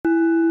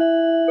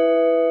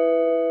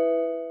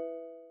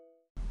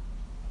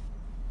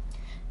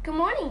Good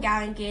morning,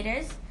 Gallon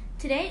Gators.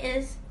 Today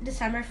is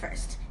December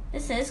 1st.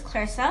 This is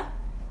Clarissa,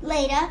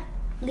 Leda,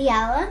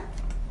 Liala,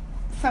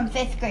 from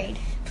 5th grade.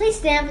 Please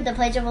stand for the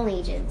Pledge of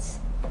Allegiance.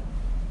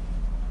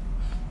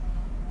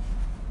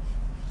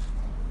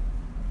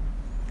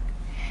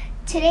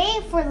 Today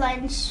for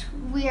lunch,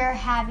 we are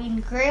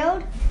having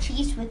grilled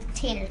cheese with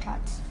tater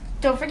tots.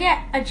 Don't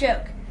forget a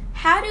joke.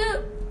 How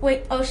do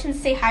oceans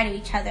say hi to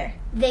each other?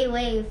 They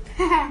wave.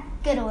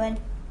 Good one.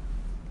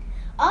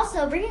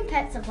 Also, bring in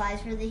pet supplies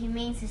for the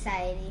Humane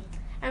Society.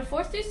 And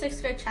 4th through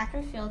 6th grade track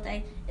and field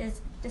day is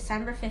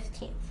December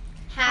 15th.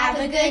 Have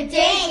a good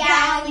day,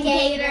 Gallon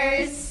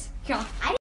Gators!